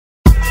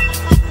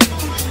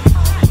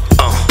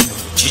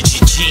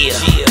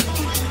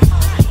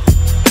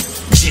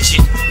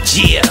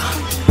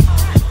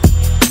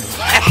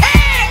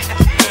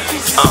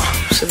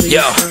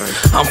Yo,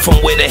 I'm from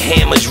where the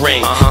hammers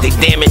ring. They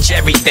damage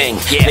everything.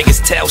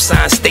 Niggas tell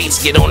sign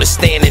states, get on the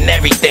stand and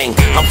everything.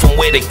 I'm from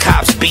where the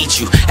cops beat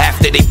you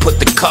after they put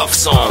the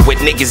cuffs on. Where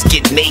niggas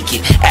get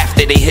naked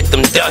after they hit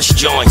them dust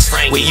joints.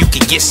 Where you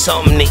can get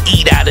something to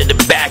eat out of the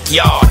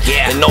backyard.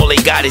 And all they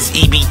got is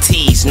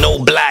EBTs, no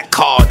black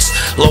cards.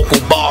 Local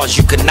bars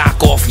you can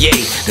knock off,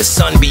 yay. The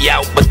sun be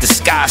out, but the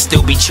sky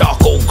still be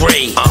charcoal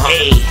gray.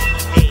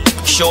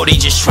 Shorty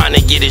just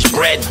tryna get his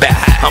bread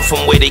back. I'm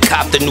from where they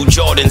cop the new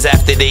Jordans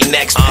after they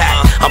next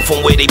pack. I'm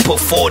from where they put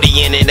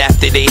 40 in it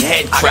after they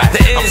head crack.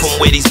 I'm from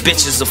where these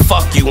bitches will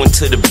fuck you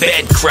until the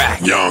bed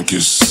crack.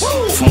 Jadakiss.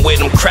 From where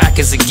them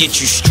crackers will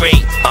get you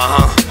straight.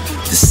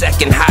 The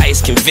second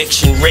highest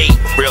conviction rate.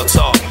 Real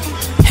talk.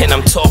 And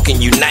I'm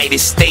talking United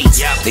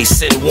States. They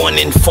send one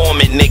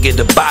informant nigga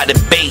to buy the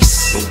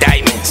base.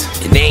 Indictments.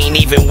 And they ain't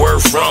even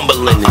worth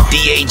rumbling. The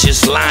DA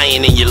just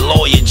lying and your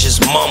lawyer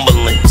just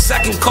mumbling.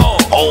 Second call.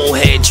 Old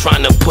head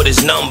trying to put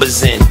his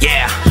numbers in.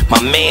 Yeah,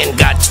 my man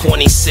got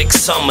 26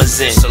 summers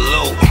in.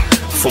 Salute.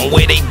 From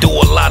where they do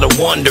a lot of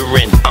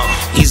wondering.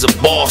 He's a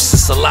boss,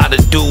 it's a lot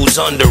of dudes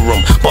under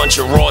him. Bunch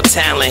of raw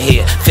talent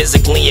here,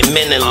 physically and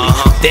mentally.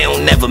 They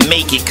don't never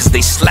make it cause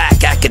they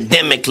slack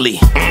academically.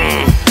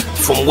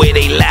 From where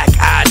they lack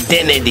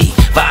identity.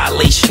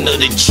 Violation of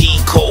the G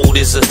code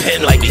is a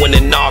penalty. Like when the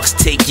narcs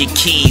take your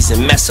keys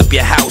and mess up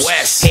your house.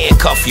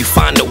 Handcuff you,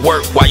 find the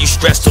work while you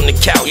stressed on the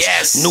couch.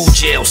 New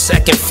jail,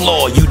 second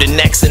floor, you the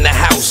next in the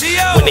house.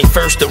 When they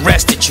first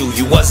arrested you,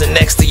 you wasn't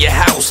next to your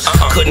house.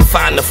 Couldn't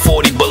find the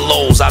 40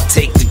 belows, I'll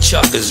take the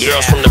chuckers.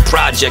 Girls from the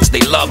projects,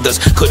 they loved us,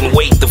 couldn't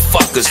wait to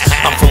fuck us.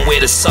 I'm from where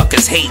the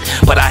suckers hate,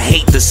 but I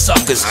hate the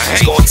suckers.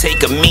 It's gonna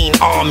take a mean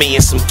army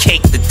and some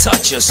cake to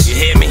touch us. You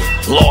hear me?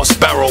 Lost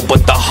barrel,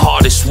 but the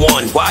hardest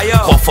one.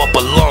 Cough up a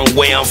lung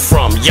where I'm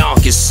from.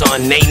 Jadakiss,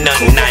 son, ain't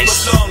nothing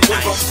nice.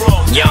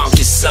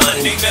 Jadakiss, son,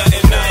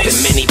 in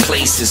many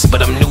places,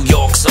 but I'm New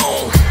York's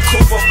own.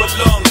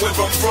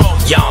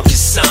 Jadakiss,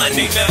 son,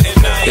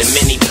 in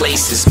many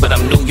places, but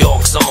I'm New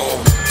York's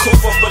own.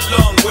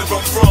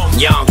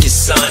 Jadakiss,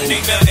 son,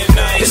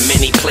 in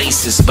many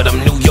places, but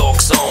I'm New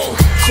York's own.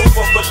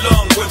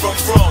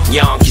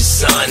 Jadakiss,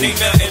 son,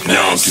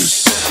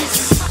 Jadakiss.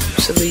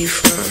 So where you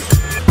from?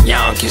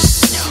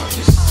 Jadakiss.